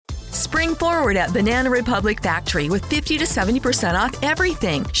spring forward at Banana Republic Factory with 50 to 70% off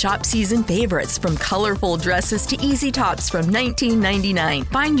everything. Shop season favorites from colorful dresses to easy tops from $19.99.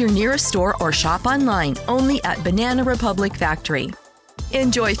 Find your nearest store or shop online only at Banana Republic Factory.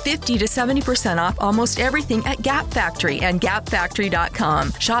 Enjoy 50 to 70% off almost everything at Gap Factory and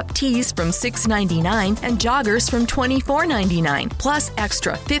gapfactory.com. Shop tees from $6.99 and joggers from $24.99. Plus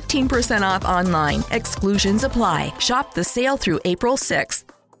extra 15% off online. Exclusions apply. Shop the sale through April 6th.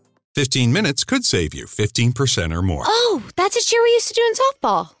 15 minutes could save you 15% or more. Oh, that's a cheer we used to do in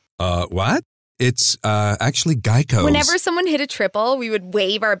softball. What? It's actually Geico's. Whenever someone hit a triple, we would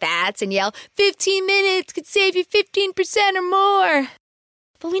wave our bats and yell, 15 minutes could save you 15% or more.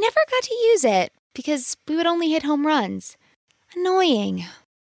 But we never got to use it because we would only hit home runs. Annoying.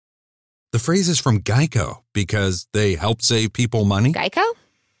 The phrase is from Geico because they help save people money. Geico?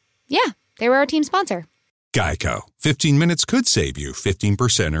 Yeah, they were our team sponsor. Geico. 15 minutes could save you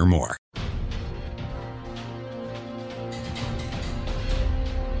 15% or more.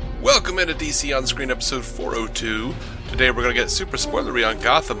 Welcome into DC On Screen episode 402. Today we're going to get super spoilery on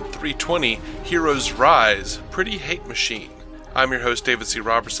Gotham 320, Heroes Rise, Pretty Hate Machine. I'm your host, David C.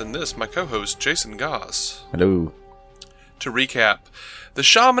 Robertson. This, my co-host, Jason Goss. Hello. To recap, the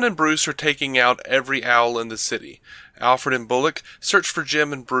Shaman and Bruce are taking out every owl in the city. Alfred and Bullock search for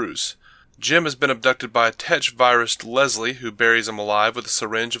Jim and Bruce. Jim has been abducted by a Tetch-virused Leslie, who buries him alive with a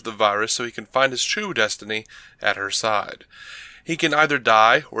syringe of the virus so he can find his true destiny at her side. He can either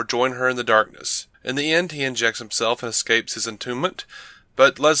die or join her in the darkness. In the end, he injects himself and escapes his entombment,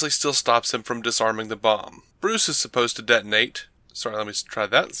 but Leslie still stops him from disarming the bomb. Bruce is supposed to detonate. Sorry, let me try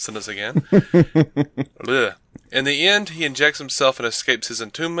that sentence again. In the end, he injects himself and escapes his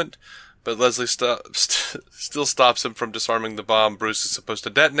entombment, but Leslie still stops him from disarming the bomb Bruce is supposed to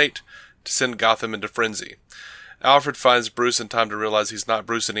detonate to send Gotham into frenzy. Alfred finds Bruce in time to realize he's not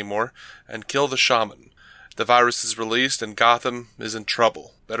Bruce anymore and kill the Shaman. The virus is released and Gotham is in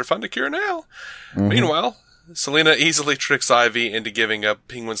trouble. Better find a cure now. Mm-hmm. Meanwhile, Selina easily tricks Ivy into giving up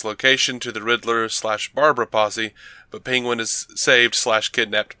Penguin's location to the Riddler/Barbara posse, but Penguin is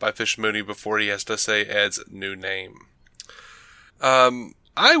saved/kidnapped by Fish Mooney before he has to say Ed's new name.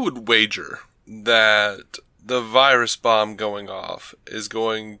 I would wager that the virus bomb going off is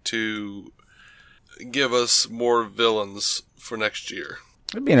going to give us more villains for next year.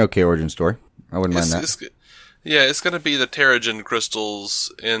 It'd be an okay origin story. I wouldn't mind that. It's going to be the Terrigen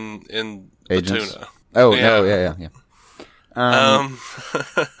crystals in the tuna. Oh, yeah. No, yeah.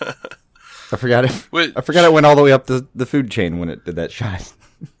 I forgot it. I forgot it went all the way up the food chain when it did that shot.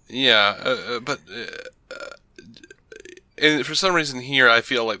 And for some reason here, I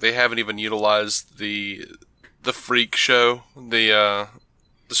feel like they haven't even utilized the freak show, the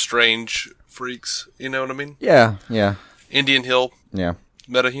strange freaks. You know what I mean? Yeah. Indian Hill. Yeah.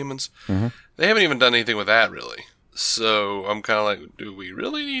 Metahumans. Mm-hmm. They haven't even done anything with that, really. So I'm kind of like, do we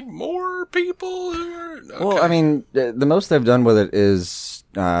really need more people? Okay. Well, I mean, the most they've done with it is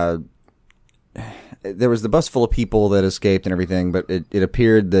there was the bus full of people that escaped and everything, but it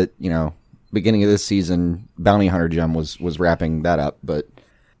appeared that, beginning of this season, Bounty Hunter Jim was wrapping that up, but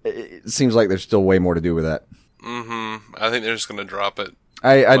it seems like there's still way more to do with that. Mm-hmm. I think they're just going to drop it.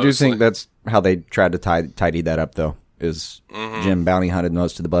 I do think that's how they tried to tidy that up, though, is Jim bounty hunted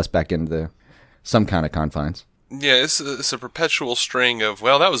most of the bus back into some kind of confines. Yeah, it's a perpetual string of,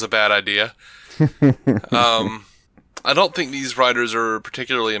 well, that was a bad idea. I don't think these writers are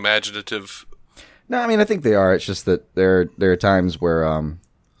particularly imaginative. No, I mean, I think they are. It's just that there are times where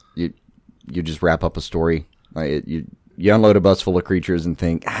you just wrap up a story. Like you unload a bus full of creatures and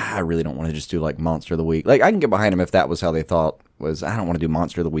think, I really don't want to just do like Monster of the Week. Like I can get behind them if that was how they thought was, I don't want to do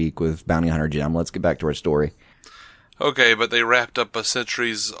Monster of the Week with Bounty Hunter Jim. Let's get back to our story. Okay, but they wrapped up a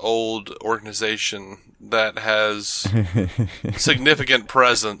centuries-old organization that has significant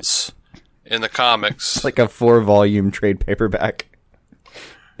presence in the comics. It's like a 4-volume trade paperback.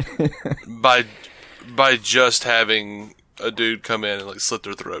 by just having a dude come in and like slit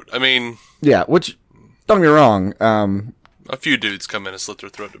their throat. I mean... Yeah, which, don't get me wrong. A few dudes come in and slit their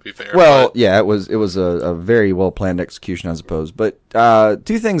throat, to be fair. Well, yeah, it was a very well-planned execution, I suppose. But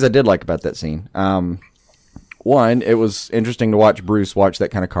two things I did like about that scene. One, it was interesting to watch Bruce watch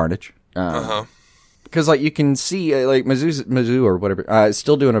that kind of carnage. Because, like, you can see, like, Mizzou or whatever, is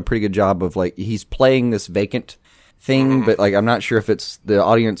still doing a pretty good job of, like, he's playing this vacant thing, but, like, I'm not sure if it's the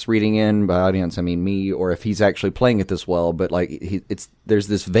audience reading in, by audience I mean me, or if he's actually playing it this well, but, like, there's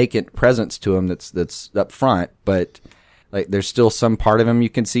this vacant presence to him that's up front, but, like, there's still some part of him you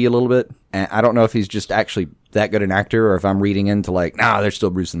can see a little bit, and I don't know if he's just actually that good an actor, or if I'm reading into, like, there's still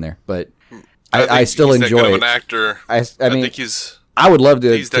Bruce in there, but... I still enjoy that good it. Of an actor. I think he's I would love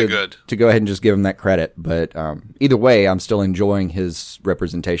to, he's that good. To go ahead and just give him that credit, but either way, I'm still enjoying his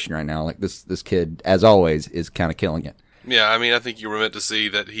representation right now. Like this kid, as always, is kind of killing it. Yeah, I mean, I think you were meant to see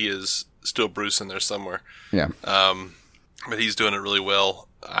that he is still Bruce in there somewhere. Yeah. But he's doing it really well.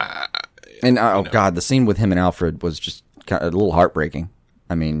 God, the scene with him and Alfred was just kind of a little heartbreaking.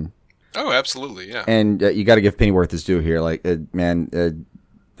 I mean... Oh, absolutely, yeah. And you got to give Pennyworth his due here. Like, that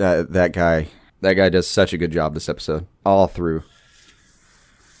guy does such a good job this episode, all through.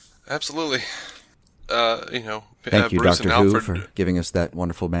 Absolutely. Thank you, Bruce Dr. and Who, Alfred, for giving us that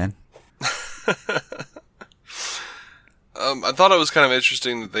wonderful man. I thought it was kind of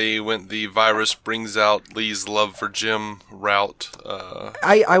interesting that they went the virus brings out Lee's love for Jim route.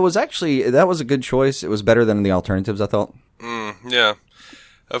 I was actually, that was a good choice. It was better than the alternatives, I thought. Yeah.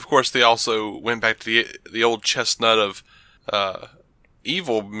 Of course, they also went back to the old chestnut of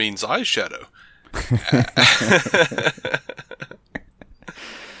evil means eyeshadow.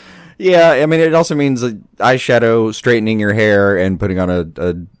 Yeah, I mean, it also means eyeshadow, straightening your hair, and putting on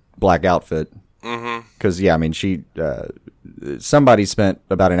a black outfit. Because, yeah, I mean, somebody spent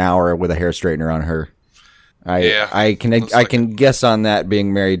about an hour with a hair straightener on her. I can guess on that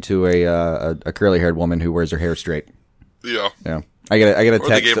being married to a curly-haired woman who wears her hair straight. Yeah. Yeah. I get a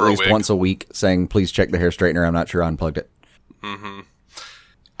text at least once a week saying, please check the hair straightener. I'm not sure I unplugged it.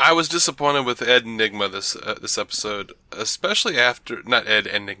 I was disappointed with Ed Enigma this episode, especially after, not Ed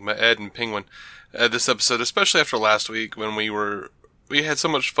Enigma, Ed and Penguin, this episode, especially after last week when we had so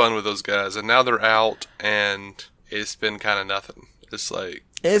much fun with those guys, and now they're out, and it's been kind of nothing. It's like,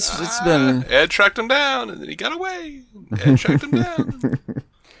 it's been... Ed tracked him down, and then he got away. Ed tracked him down.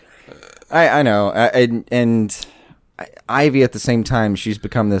 I know, and Ivy at the same time, she's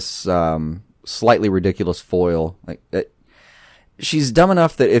become this slightly ridiculous foil. Like, she's dumb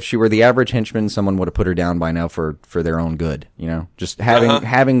enough that if she were the average henchman, someone would have put her down by now for their own good. You know, just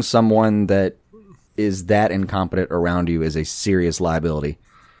having someone that is that incompetent around you is a serious liability.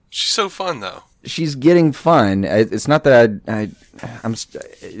 She's so fun, though. She's getting fun. It's not that and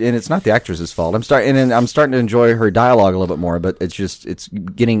it's not the actress's fault. I'm starting to enjoy her dialogue a little bit more, but it's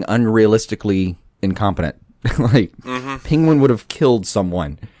getting unrealistically incompetent. Like, Penguin would have killed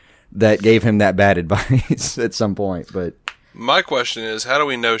someone that gave him that bad advice at some point, but... My question is, how do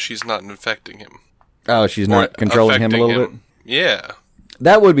we know she's not infecting him? Oh, she's not controlling him a little bit? Yeah.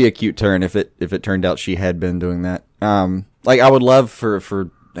 That would be a cute turn if it turned out she had been doing that. Like, I would love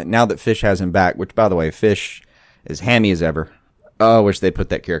for now that Fish has him back, which, by the way, Fish is hammy as ever. Oh, I wish they put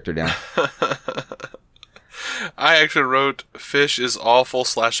that character down. I actually wrote, Fish is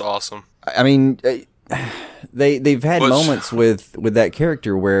awful/awesome. I mean, they've had moments with that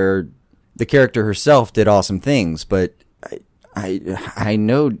character where the character herself did awesome things, but I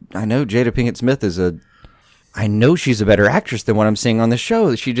know Jada Pinkett Smith I know she's a better actress than what I'm seeing on the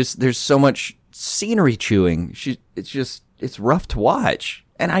show. There's so much scenery chewing. It's rough to watch.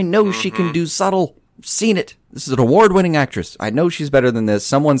 And I know she can do subtle. I've seen it. This is an award-winning actress. I know she's better than this.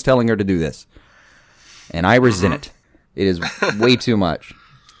 Someone's telling her to do this. And I resent it. It is way too much.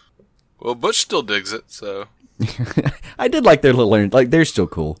 Well, Butch still digs it, so... I did like their little... Like, they're still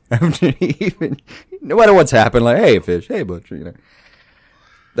cool. Even, no matter what's happened, like, hey, Fish, hey, Butch, you know.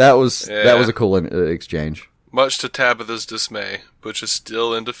 That was a cool exchange. Much to Tabitha's dismay, Butch is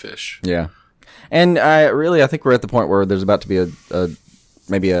still into Fish. Yeah. And I think we're at the point where there's about to be an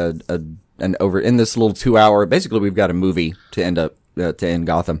over... In this little 2-hour... Basically, we've got a movie to end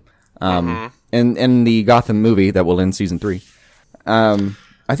Gotham. In the Gotham movie that will end season 3.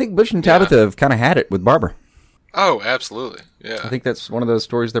 I think Butch and Tabitha have kind of had it with Barbara. Oh, absolutely. Yeah. I think that's one of those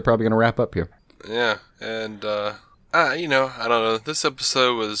stories they're probably going to wrap up here. Yeah. And, I don't know. This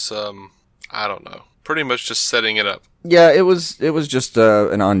episode was, I don't know. Pretty much just setting it up. Yeah, it was just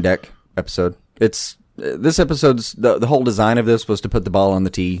an on-deck episode. This episode's, the whole design of this was to put the ball on the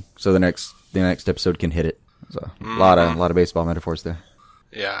tee so the next episode can hit it. So, a lot of baseball metaphors there.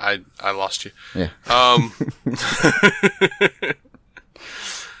 Yeah, I lost you. Yeah.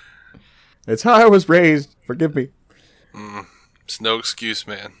 It's how I was raised. Forgive me. It's no excuse,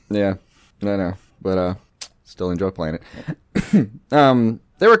 man. Yeah, I know, but still enjoy playing it. There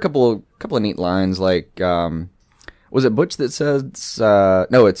were a couple of neat lines, like was it Butch that says?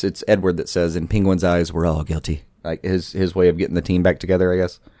 No, it's Edward that says, "In Penguin's eyes, we're all guilty." Like his way of getting the team back together, I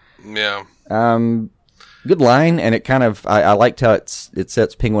guess. Yeah. Good line, and it kind of I liked how it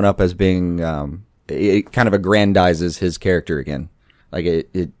sets Penguin up as being it kind of aggrandizes his character again. Like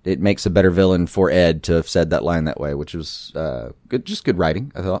it makes a better villain for Ed to have said that line that way, which was good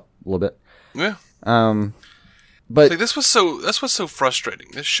writing, I thought, a little bit. Yeah. But like, that's what's so frustrating.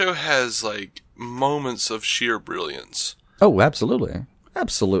 This show has like moments of sheer brilliance. Oh, absolutely.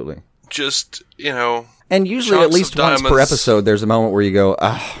 Absolutely. Just, And usually at least once per episode, there's a moment where you go,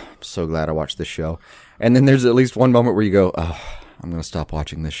 I'm so glad I watched this show. And then there's at least one moment where you go, I'm going to stop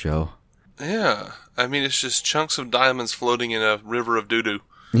watching this show. Yeah. I mean, it's just chunks of diamonds floating in a river of doo-doo.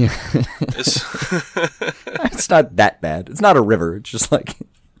 Yeah. It's not that bad. It's not a river. It's just like...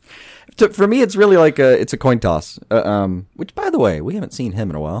 For me, it's really like it's a coin toss. Which, by the way, we haven't seen him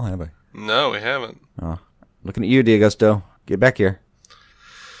in a while, have we? No, we haven't. Oh, looking at you, D'Agosto. Get back here.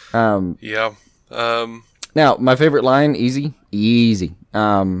 Yeah. Now, my favorite line, easy.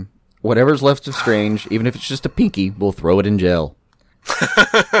 Whatever's left of Strange, even if it's just a pinky, we'll throw it in jail.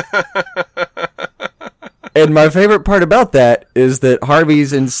 And my favorite part about that is that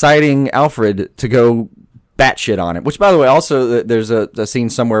Harvey's inciting Alfred to go batshit on him. Which, by the way, also there's a scene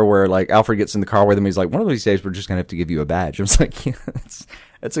somewhere where like Alfred gets in the car with him. He's like, one of these days we're just gonna have to give you a badge. I was like, yeah,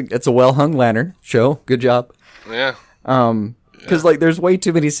 it's a well hung lantern. Show, good job. Yeah. Because like there's way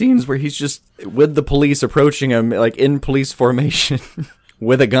too many scenes where he's just with the police approaching him like in police formation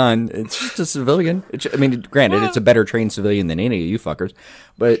with a gun. It's just a civilian. Granted, it's a better trained civilian than any of you fuckers,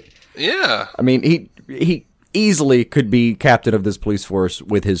 but yeah. I mean, he easily could be captain of this police force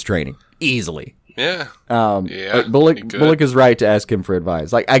with his training. Easily. Yeah. Bullock is right to ask him for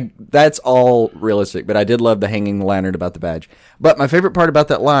advice. Like that's all realistic, but I did love the hanging the lantern about the badge. But my favorite part about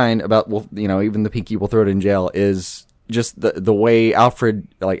that line about, well, even the pinky will throw it in jail is just the way Alfred,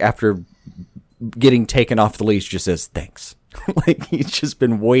 like after getting taken off the leash, just says thanks. Like he's just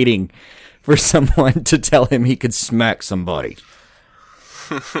been waiting for someone to tell him he could smack somebody.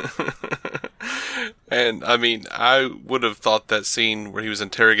 And, I mean, I would have thought that scene where he was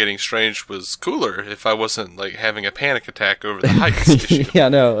interrogating Strange was cooler if I wasn't, like, having a panic attack over the heights issue. Yeah,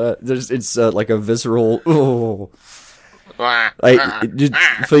 no, it's like a visceral, like, just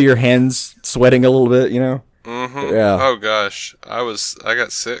feel your hands sweating a little bit, Mm-hmm. Yeah. Oh, gosh. I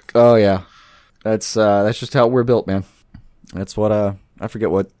got sick. Oh, yeah. That's just how we're built, man. That's what, I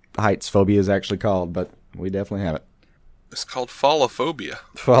forget what heights phobia is actually called, but we definitely have it. It's called fallophobia.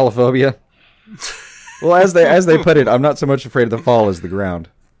 Fallophobia? Well, as they put it, I'm not so much afraid of the fall as the ground.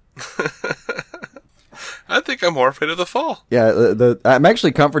 I think I'm more afraid of the fall. Yeah, I'm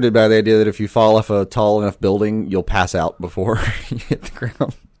actually comforted by the idea that if you fall off a tall enough building, you'll pass out before you hit the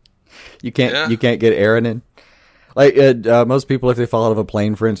ground. You can't get air in. Like most people, if they fall out of a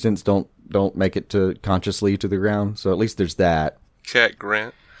plane, for instance, don't make it to consciously to the ground. So at least there's that. Cat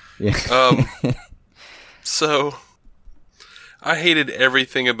Grant. Yeah. So I hated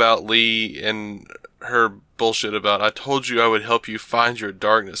everything about Lee and her bullshit about, I told you I would help you find your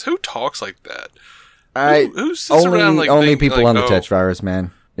darkness. Who talks like that? Who sits around like only people on the Tetch virus, man.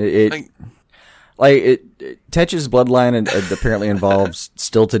 Tetch's bloodline and apparently involves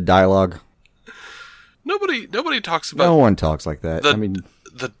stilted dialogue. Nobody talks about. No one talks like that.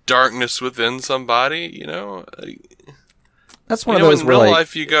 The darkness within somebody. That's one of those. In real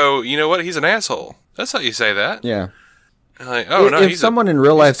life, you go, you know what? He's an asshole. That's how you say that. Yeah. Like, if someone in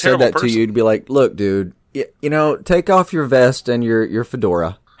real life said that person to you, you'd be like, "Look, dude, take off your vest and your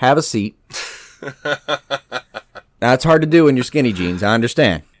fedora. Have a seat." Now, it's hard to do in your skinny jeans, I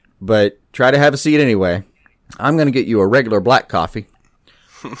understand. But try to have a seat anyway. I'm going to get you a regular black coffee.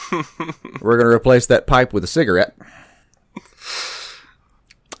 We're going to replace that pipe with a cigarette.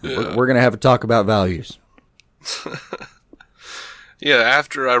 Yeah. We're going to have a talk about values. Yeah,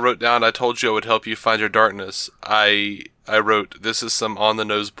 after I wrote down, I told you I would help you find your darkness, I wrote, this is some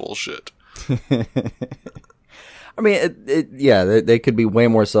on-the-nose bullshit. I mean, they could be way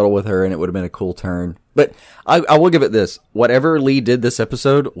more subtle with her, and it would have been a cool turn. But I will give it this. Whatever Lee did this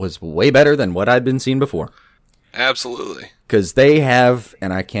episode was way better than what I'd been seeing before. Absolutely. Because they have,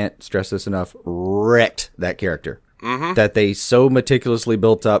 and I can't stress this enough, wrecked that character. Mm-hmm. That they so meticulously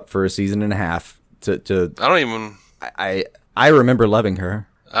built up for a season and a half to I don't even... I remember loving her.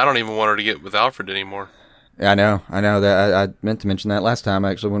 I don't even want her to get with Alfred anymore. I know that. I meant to mention that last time,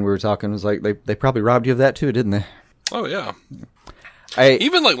 actually, when we were talking. It was like, they probably robbed you of that too, didn't they? Oh, yeah.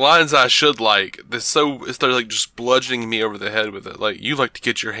 Even like lines I should like, they're like just bludgeoning me over the head with it. Like, you like to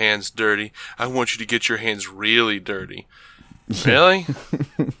get your hands dirty. I want you to get your hands really dirty. Really?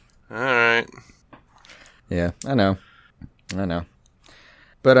 All right. Yeah, I know.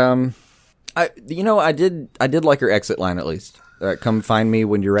 But I did like her exit line at least. Come find me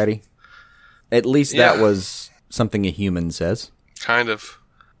when you're ready. At least that was something a human says. Kind of.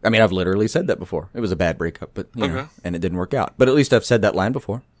 I mean, I've literally said that before. It was a bad breakup, but you know, and it didn't work out. But at least I've said that line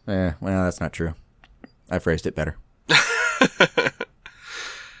before. Well, that's not true. I phrased it better.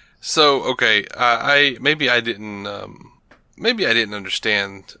 So, okay, maybe I didn't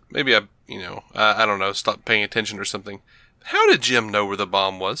understand. Maybe I don't know, stopped paying attention or something. How did Jim know where the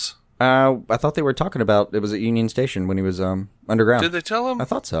bomb was? I thought they were talking about it was at Union Station when he was underground. Did they tell him? I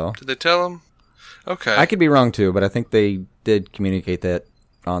thought so. Did they tell him? Okay. I could be wrong too, but I think they did communicate that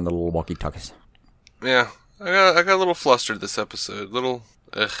on the little walkie-talkies. Yeah, I got a little flustered this episode.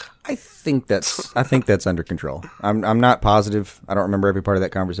 Ugh. I think that's under control. I'm not positive. I don't remember every part of that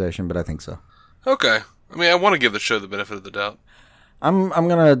conversation, but I think so. Okay. I mean, I want to give the show the benefit of the doubt.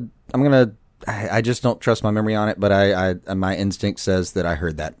 I just don't trust my memory on it, but I my instinct says that I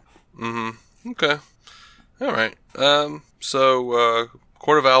heard that. Mm-hmm. Okay. All right. So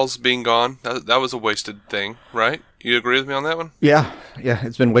Court of Owls being gone, that was a wasted thing, right? You agree with me on that one? Yeah.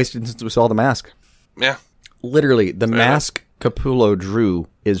 It's been wasted since we saw the mask. Yeah. Literally, the mask Capullo drew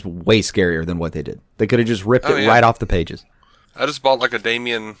is way scarier than what they did. They could have just ripped it right off the pages. I just bought like a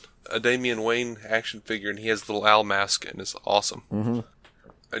Damian Wayne action figure, and he has the little owl mask, and it's awesome. Mm-hmm.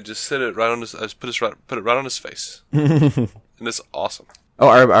 I just sit it right on his. I just put it right on his face, and it's awesome. Oh,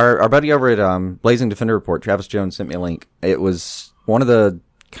 our buddy over at Blazing Defender Report, Travis Jones, sent me a link. It was one of the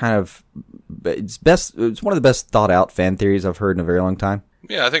it's one of the best thought out fan theories I've heard in a very long time.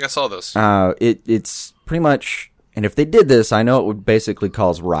 Yeah, I think I saw this. It's pretty much, and if they did this, I know it would basically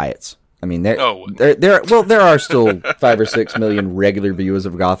cause riots. I mean, there are still 5 or 6 million regular viewers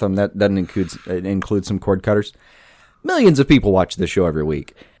of Gotham. That doesn't include some cord cutters. Millions of people watch this show every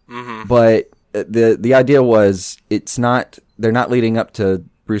week. Mm-hmm. But the idea was they're not leading up to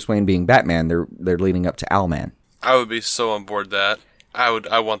Bruce Wayne being Batman. They're leading up to Owlman. I would be so on board that.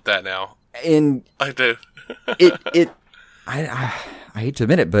 I want that now. And I do. I hate to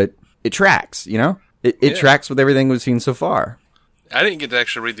admit it, but it tracks, you know? It tracks with everything we've seen so far. I didn't get to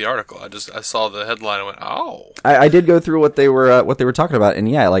actually read the article. I saw the headline and went, oh. I did go through what they were talking about,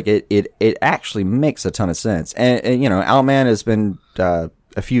 and yeah, like it actually makes a ton of sense. And you know, Owlman has been a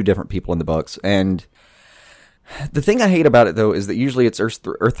few different people in the books, and the thing I hate about it though is that usually it's Earth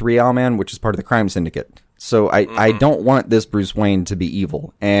 3 Owlman, which is part of the crime syndicate. So I don't want this Bruce Wayne to be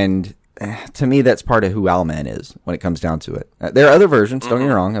evil, and to me that's part of who Owlman is when it comes down to it. There are other versions, don't get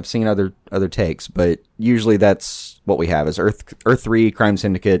me wrong. I've seen other takes, but usually that's what we have is Earth 3 crime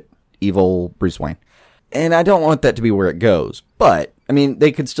syndicate evil Bruce Wayne. And I don't want that to be where it goes. But I mean,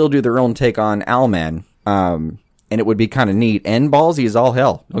 they could still do their own take on Owlman. And it would be kind of neat and ballsy as all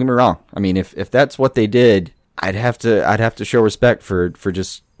hell. Don't get me wrong. I mean, if that's what they did, I'd have to show respect for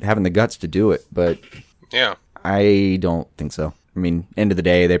just having the guts to do it, but yeah, I don't think so. I mean, end of the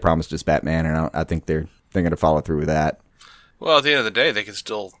day, they promised us Batman, and I think they're going to follow through with that. Well, at the end of the day, they can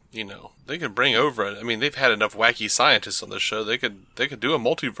still, they can bring over it. I mean, they've had enough wacky scientists on the show. They could do a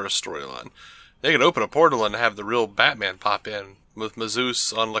multiverse storyline. They could open a portal and have the real Batman pop in with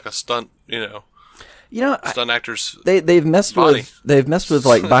Mazeus on like a stunt, stunt actors. They've messed with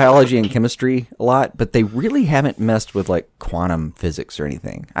like biology and chemistry a lot, but they really haven't messed with like quantum physics or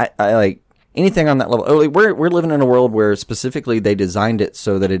anything. I like anything on that level. We're living in a world where specifically they designed it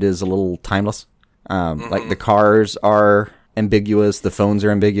so that it is a little timeless. Like the cars are ambiguous, the phones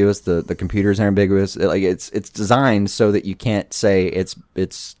are ambiguous, the computers are ambiguous. It's designed so that you can't say it's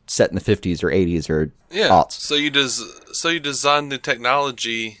set in the 50s or 80s or aughts. So you design the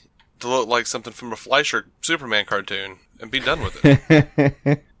technology to look like something from a Fleischer Superman cartoon and be done with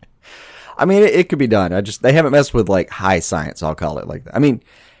it. I mean, it could be done. They haven't messed with like high science. I'll call it like that. I mean,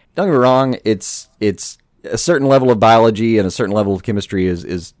 don't get me wrong. It's a certain level of biology and a certain level of chemistry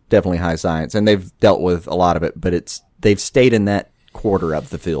is definitely high science, and they've dealt with a lot of it. But they've stayed in that quarter of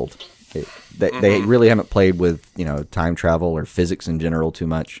the field. They really haven't played with time travel or physics in general too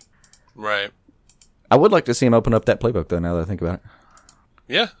much. Right. I would like to see him open up that playbook though. Now that I think about it.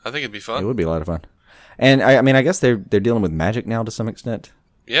 Yeah, I think it'd be fun. It would be a lot of fun. And I mean, I guess they're dealing with magic now to some extent.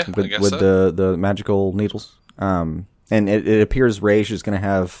 Yeah, I guess with so. the magical needles. And it appears Raish is going to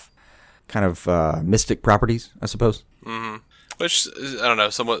have kind of mystic properties, I suppose. Mm-hmm. Which, I don't know,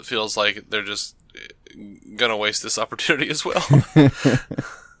 somewhat feels like they're just going to waste this opportunity as well.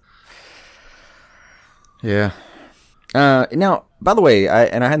 Yeah. Now, by the way, I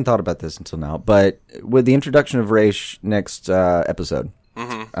hadn't thought about this until now, but with the introduction of Raish next episode,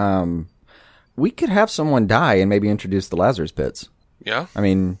 we could have someone die and maybe introduce the Lazarus Pits. Yeah. I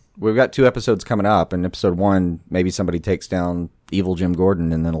mean, we've got 2 episodes coming up, and episode 1, maybe somebody takes down evil Jim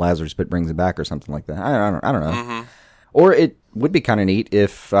Gordon, and then Lazarus Pit brings him back or something like that. I don't know. Mm-hmm. Or it would be kind of neat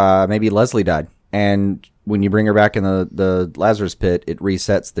if maybe Leslie died, and when you bring her back in the Lazarus Pit, it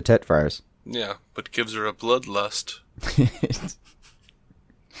resets the Tet fires. Yeah, but gives her a bloodlust.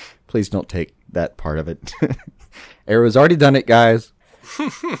 Please don't take that part of it. Arrow's already done it, guys.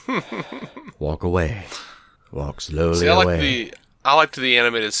 Walk away. Walk slowly away. I liked the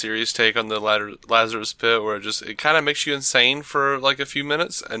animated series take on the Lazarus Pit, where it kind of makes you insane for like a few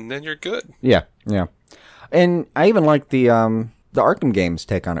minutes, and then you're good. Yeah, yeah. And I even like the Arkham games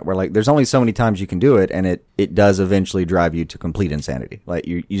take on it, where like there's only so many times you can do it, and it does eventually drive you to complete insanity. Like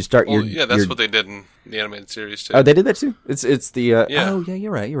you start. Well, that's what they did in the animated series too. Oh, they did that too. It's the yeah. Oh yeah,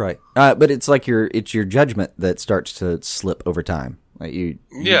 you're right. But it's like your judgment that starts to slip over time. Like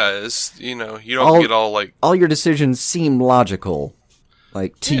it's you don't get all like all your decisions seem logical,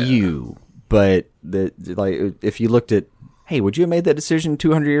 like to you, but like if you looked at, hey, would you have made that decision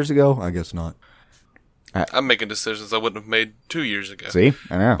 200 years ago? I guess not. I'm making decisions I wouldn't have made 2 years ago. See,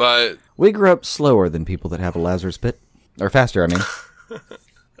 I know. But we grew up slower than people that have a Lazarus Pit, or faster. I mean,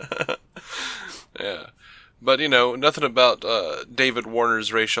 yeah. But nothing about David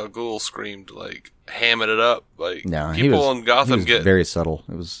Warner's Ra's al Ghul screamed like hamming it up. Like no, people in Gotham get very subtle.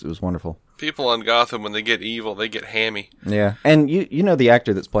 It was wonderful. People in Gotham, when they get evil, they get hammy. Yeah, and you know the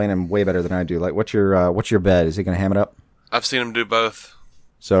actor that's playing him way better than I do. Like, what's your bet? Is he going to ham it up? I've seen him do both.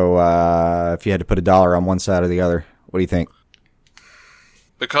 So, if you had to put $1 on one side or the other, what do you think?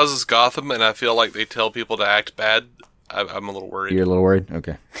 Because it's Gotham, and I feel like they tell people to act bad, I'm a little worried. You're a little worried?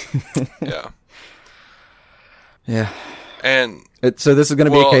 Okay. Yeah. Yeah. And so this is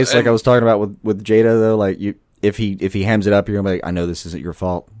going to be a case like I was talking about with Jada, though. Like, if he hams it up, you're going to be like, I know this isn't your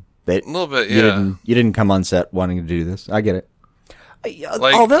fault. A little bit, yeah. You didn't come on set wanting to do this. I get it.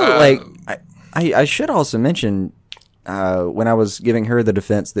 Like, although, I should also mention, when I was giving her the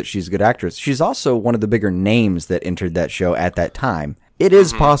defense that she's a good actress, she's also one of the bigger names that entered that show at that time. It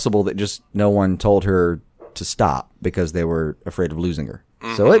is possible that just no one told her to stop because they were afraid of losing her.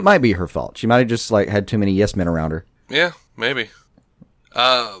 So it might be her fault. She might have just like had too many yes men around her. Yeah, maybe.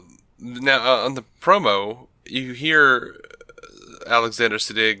 Now on the promo, you hear Alexander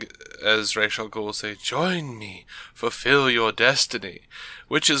Siddig as Ra's al Ghul say, "Join me, fulfill your destiny,"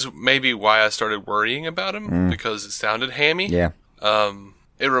 which is maybe why I started worrying about him because it sounded hammy. Yeah.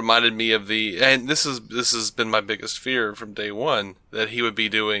 It reminded me of and this has been my biggest fear from day one, that he would be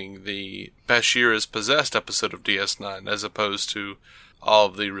doing the Bashir is Possessed episode of DS9 as opposed to all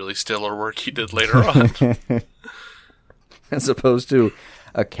of the really stellar work he did later on. As opposed to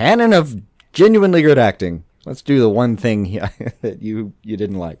a canon of genuinely good acting. Let's do the one thing that you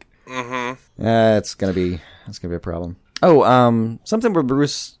didn't like. Mm-hmm. It's gonna be a problem. Oh, something where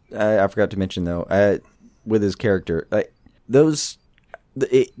Bruce, I forgot to mention though, with his character,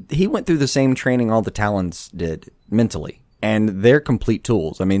 he went through the same training all the Talons did mentally, and they're complete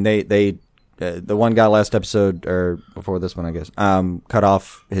tools. I mean, the one guy last episode or before this one, I guess, cut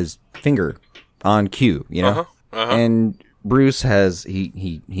off his finger on cue, and Bruce has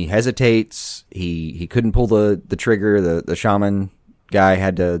he hesitates. He couldn't pull the trigger. The shaman guy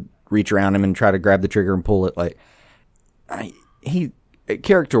had to reach around him and try to grab the trigger and pull it. Like he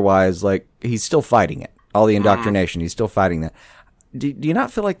character wise, like he's still fighting it. All the indoctrination, he's still fighting that. Do you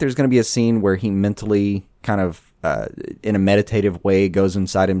not feel like there's going to be a scene where he mentally kind of in a meditative way goes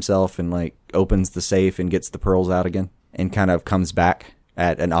inside himself and like opens the safe and gets the pearls out again and kind of comes back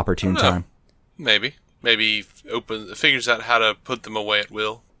at an opportune time? Maybe he figures out how to put them away at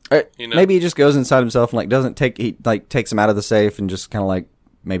will. Maybe he just goes inside himself and takes them out of the safe and just kind of like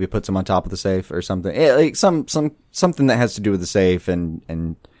maybe puts them on top of the safe or something. Like something that has to do with the safe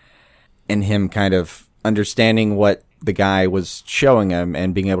and him kind of understanding what the guy was showing him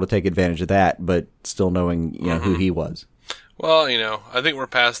and being able to take advantage of that, but still knowing who he was. Well, I think we're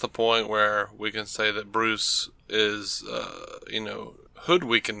past the point where we can say that Bruce is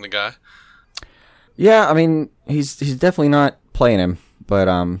hoodwinking the guy. Yeah, I mean, he's definitely not playing him, but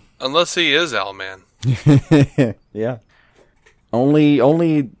unless he is Owlman. Yeah.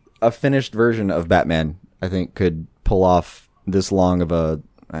 Only a finished version of Batman, I think, could pull off this long of a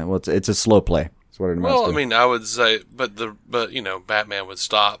it's a slow play. That's what it amounts to. Well, I mean, I would say but Batman would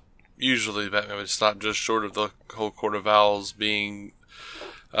stop. Usually Batman would stop just short of the whole Court of Owls being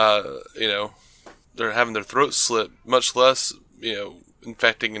they're having their throats slit, much less,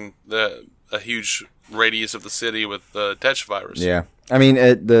 infecting a huge radius of the city with the Tetch virus. Yeah. I mean,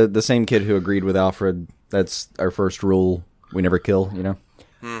 the same kid who agreed with Alfred, that's our first rule, we never kill,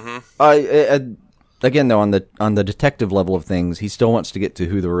 Mm-hmm. Again, though, on the detective level of things, he still wants to get to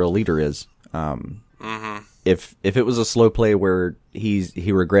who the real leader is. Mm-hmm. If it was a slow play where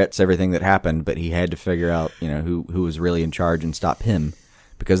he regrets everything that happened, but he had to figure out, who was really in charge and stop him,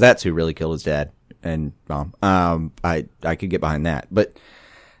 because that's who really killed his dad and mom. I could get behind that. But,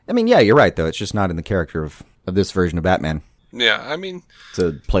 I mean, yeah, you're right, though. It's just not in the character of this version of Batman. Yeah, I mean,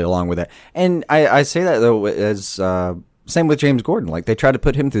 to play along with that. And I say that, though, as same with James Gordon. Like, they tried to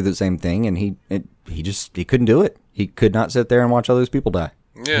put him through the same thing, and he couldn't do it. He could not sit there and watch all those people die.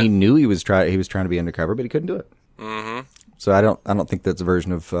 Yeah. He knew he was trying to be undercover, but he couldn't do it. Mm-hmm. So I don't think that's a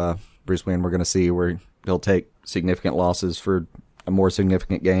version of Bruce Wayne we're going to see where he'll take significant losses for a more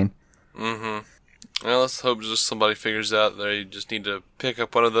significant gain. Mm-hmm. Well, let's hope just somebody figures out they just need to pick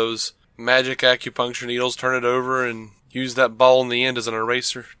up one of those magic acupuncture needles, turn it over, and use that ball in the end as an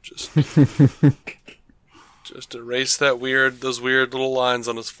eraser. Just erase those weird little lines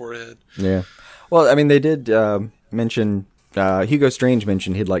on his forehead. Yeah. Well, I mean, they did mention, Hugo Strange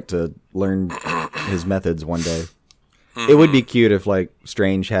mentioned he'd like to learn his methods one day. Mm-hmm. It would be cute if, like,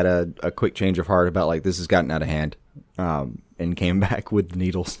 Strange had a quick change of heart about, like, this has gotten out of hand, and came back with the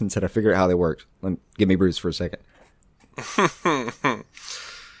needles and said, I figured out how they worked. Give me Bruce for a second. Yeah.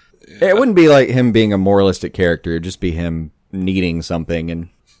 It wouldn't be like him being a moralistic character. It'd just be him needing something, and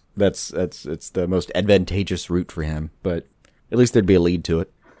it's the most advantageous route for him. But at least there'd be a lead to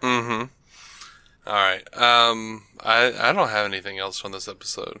it. Mm-hmm. All right. I don't have anything else on this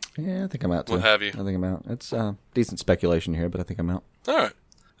episode. Yeah, I think I'm out too. What have you? I think I'm out. It's decent speculation here, but I think I'm out. All right.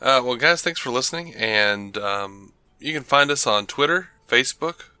 Well, guys, thanks for listening, and you can find us on Twitter,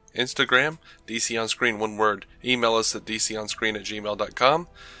 Facebook, Instagram, DC On Screen, one word. Email us at dconscreen@gmail.com.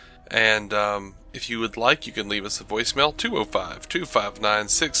 And if you would like, you can leave us a voicemail,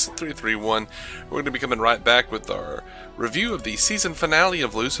 205-259-6331. We're going to be coming right back with our review of the season finale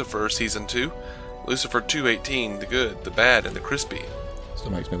of Lucifer Season 2. Lucifer 218, the good, the bad, and the crispy.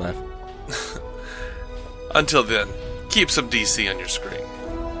 Still makes me laugh. Until then, keep some DC on your screen.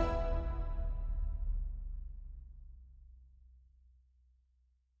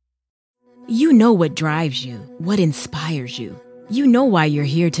 You know what drives you, what inspires you. You know why you're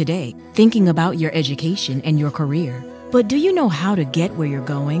here today, thinking about your education and your career. But do you know how to get where you're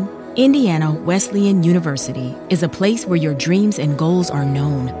going? Indiana Wesleyan University is a place where your dreams and goals are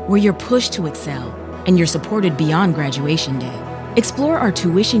known, where you're pushed to excel, and you're supported beyond graduation day. Explore our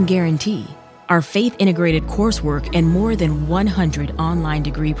tuition guarantee, our faith-integrated coursework, and more than 100 online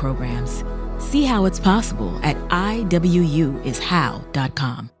degree programs. See how it's possible at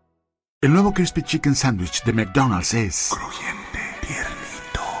iwuishow.com. El nuevo Crispy Chicken Sandwich de McDonald's es... crujiente,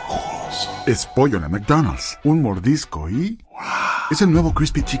 tiernito, jugoso. Es pollo en McDonald's. Un mordisco y... ¡wow! Es el nuevo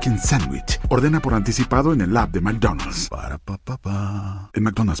Crispy Chicken Sandwich. Ordena por anticipado en el app de McDonald's. En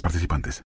McDonald's participantes.